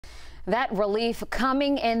That relief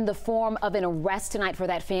coming in the form of an arrest tonight for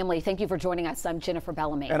that family. Thank you for joining us. I'm Jennifer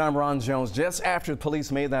Bellamy. And I'm Ron Jones. Just after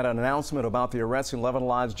police made that announcement about the arrest in 11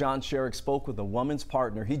 lives, John Sherrick spoke with the woman's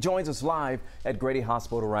partner. He joins us live at Grady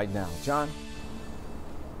Hospital right now. John?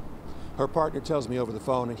 Her partner tells me over the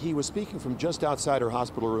phone, and he was speaking from just outside her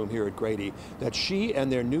hospital room here at Grady, that she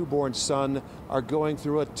and their newborn son are going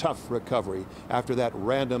through a tough recovery after that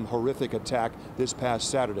random, horrific attack this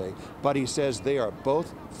past Saturday. But he says they are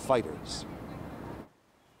both fighters.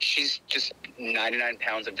 She's just 99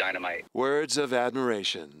 pounds of dynamite. Words of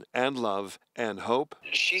admiration and love and hope.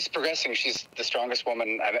 She's progressing. She's the strongest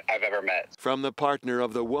woman I've ever met. From the partner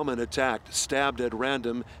of the woman attacked, stabbed at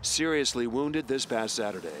random, seriously wounded this past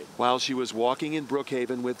Saturday while she was walking in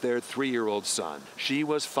Brookhaven with their 3-year-old son. She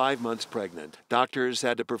was 5 months pregnant. Doctors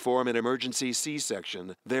had to perform an emergency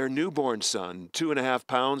C-section. Their newborn son, 2.5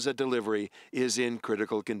 pounds at delivery, is in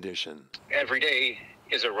critical condition. Every day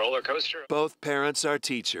is a roller coaster. Both parents are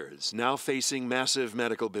teachers, now facing massive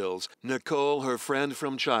medical bills. Nicole, her friend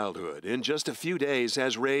from childhood, in just a few days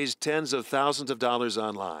has raised tens of thousands of dollars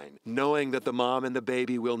online, knowing that the mom and the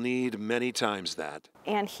baby will need many times that.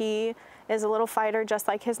 And he is a little fighter just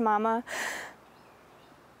like his mama.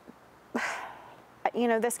 You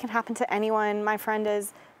know, this can happen to anyone. My friend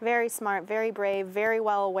is very smart, very brave, very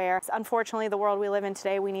well aware. Unfortunately, the world we live in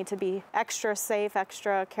today, we need to be extra safe,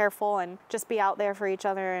 extra careful, and just be out there for each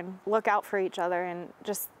other and look out for each other and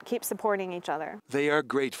just keep supporting each other. They are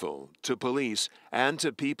grateful to police and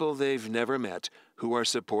to people they've never met who are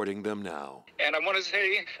supporting them now. And I want to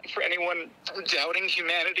say, for anyone doubting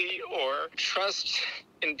humanity or trust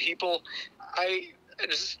in people, I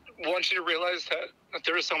just want you to realize that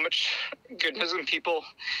there is so much goodness in people,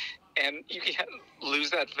 and you can't lose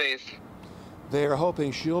that faith. They are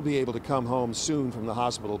hoping she'll be able to come home soon from the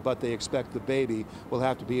hospital, but they expect the baby will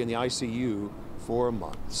have to be in the ICU for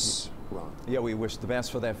months. Ron. Yeah, we wish the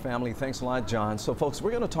best for that family. Thanks a lot, John. So, folks,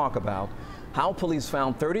 we're going to talk about how police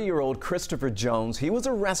found 30-year-old Christopher Jones. He was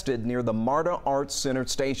arrested near the MARTA Arts Center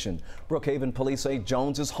station. Brookhaven police say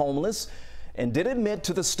Jones is homeless and did admit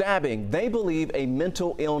to the stabbing. They believe a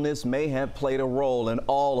mental illness may have played a role in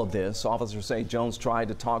all of this. Officers say Jones tried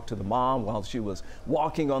to talk to the mom while she was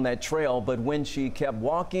walking on that trail, but when she kept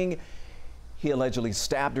walking, he allegedly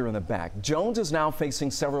stabbed her in the back. Jones is now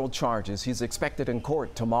facing several charges. He's expected in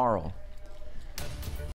court tomorrow.